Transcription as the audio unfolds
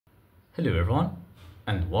Hello everyone,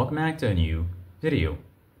 and welcome back to a new video.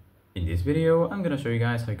 In this video, I'm gonna show you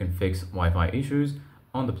guys how you can fix Wi-Fi issues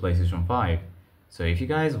on the PlayStation 5. So if you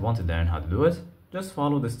guys want to learn how to do it, just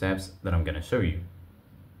follow the steps that I'm gonna show you.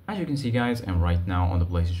 As you can see guys, I'm right now on the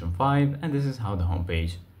PlayStation 5 and this is how the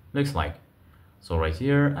homepage looks like. So right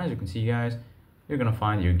here, as you can see guys, you're gonna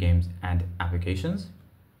find your games and applications.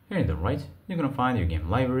 Here in the right, you're gonna find your game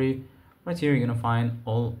library. Right here, you're gonna find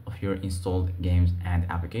all of your installed games and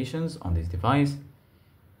applications on this device.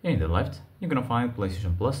 Here in the left, you're gonna find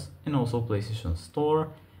PlayStation Plus and also PlayStation Store.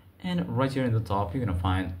 And right here in the top, you're gonna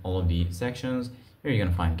find all of the sections. Here you're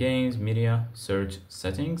gonna find games, media, search,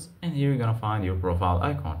 settings, and here you're gonna find your profile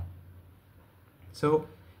icon. So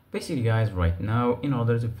basically guys, right now, in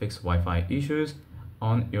order to fix Wi-Fi issues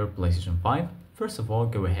on your PlayStation 5, first of all,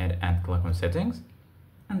 go ahead and click on settings.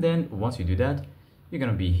 And then once you do that, you're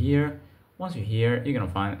gonna be here. Once you're here, you're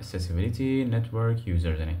gonna find accessibility, network,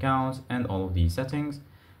 users and accounts, and all of these settings.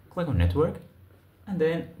 Click on network. And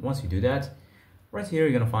then once you do that, right here,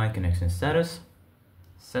 you're gonna find connection status,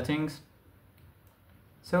 settings.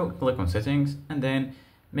 So click on settings and then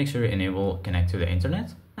make sure you enable connect to the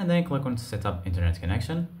internet and then click on set up internet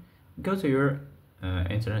connection. Go to your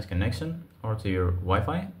internet connection or to your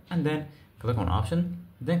Wi-Fi and then click on option,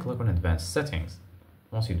 then click on advanced settings.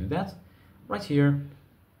 Once you do that, right here,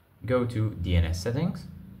 go to DNS settings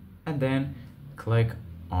and then click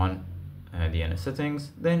on DNS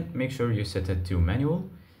settings, then make sure you set it to manual.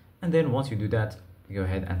 And then once you do that, go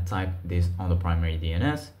ahead and type this on the primary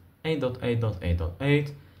DNS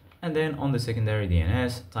 8.8.8.8 and then on the secondary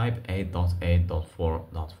DNS type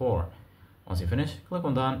 8.8.4.4. Once you finish, click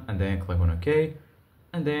on done and then click on OK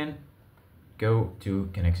and then go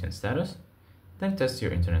to connection status, then test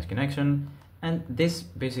your internet connection. And this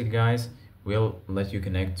basically guys will let you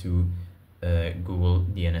connect to Google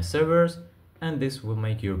DNS servers and this will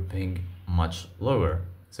make your ping much lower.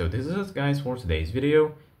 So this is it guys for today's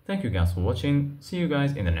video. Thank you guys for watching. See you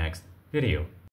guys in the next video.